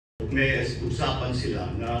May usapan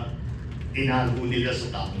sila na tinago nila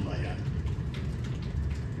sa taong bayan.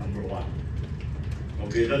 Number one.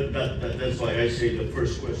 Okay, that's why I say the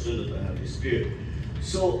first question that I have is clear.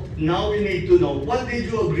 So now we need to know, what did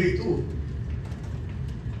you agree to?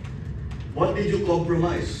 What did you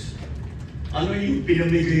compromise? Ano yung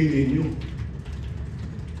pinamigay ninyo?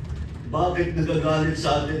 Bakit nagagalit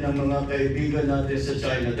sa atin ang mga kaibigan natin sa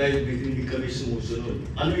China dahil hindi kami sumusunod?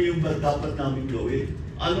 Ano yung dapat namin gawin?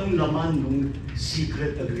 Anong laman ng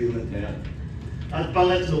secret agreement na yan? At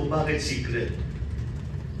pangatlo, bakit secret?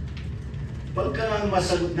 Pagka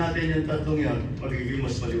masagot natin yung tatlong yan, magiging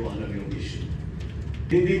mas maliwanag yung issue.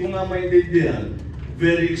 Hindi ko nga maintindihan,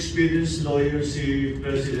 very experienced lawyer si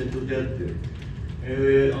President Duterte.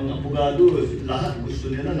 Ang abogado, lahat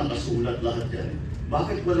gusto nila nakasulat lahat yan.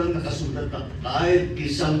 Bakit walang nakasulat na kahit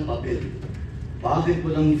isang papel? Bakit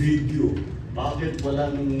walang video? Bakit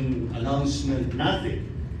walang announcement? Nothing.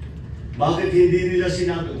 Bakit hindi nila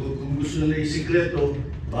sinabi, kung gusto nila isikreto,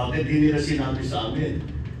 bakit hindi nila sinabi sa amin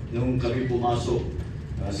nung kami pumasok?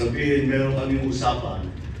 Sabihin, meron kaming usapan,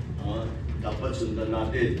 dapat sundan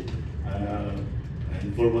natin.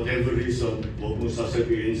 And for whatever reason, huwag mo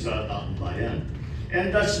sasabihin sa taong bayan.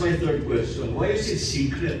 And that's my third question. Why is it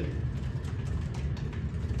secret?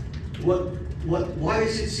 Why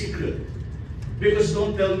is it secret? Because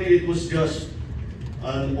don't tell me it was just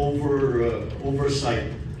an oversight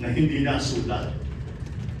na hindi nasulat.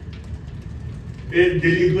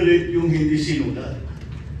 Deliberate yung hindi sinulat.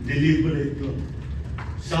 Deliberate yun.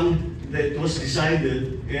 That was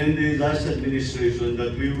decided in the last administration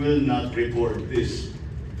that we will not record this.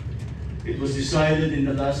 It was decided in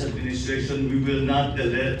the last administration we will not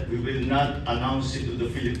announce it to the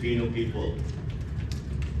Filipino people.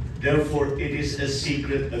 Therefore, it is a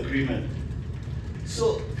secret agreement.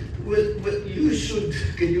 So, you should,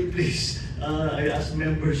 can you please, I ask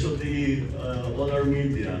members of the all our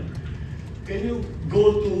media, can you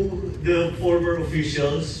go to the former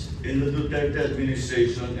officials in the Duterte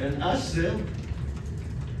administration and ask them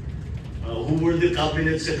who were the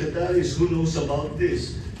cabinet secretaries, who knows about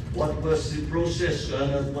this? What was the process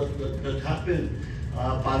that happened?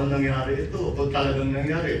 Paano nangyari ito? Kung talagang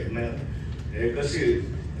nangyari. Kasi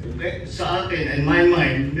sa akin, in my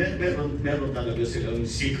mind, meron talaga silang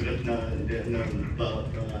secret na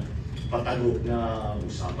patagok na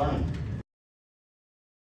usapan.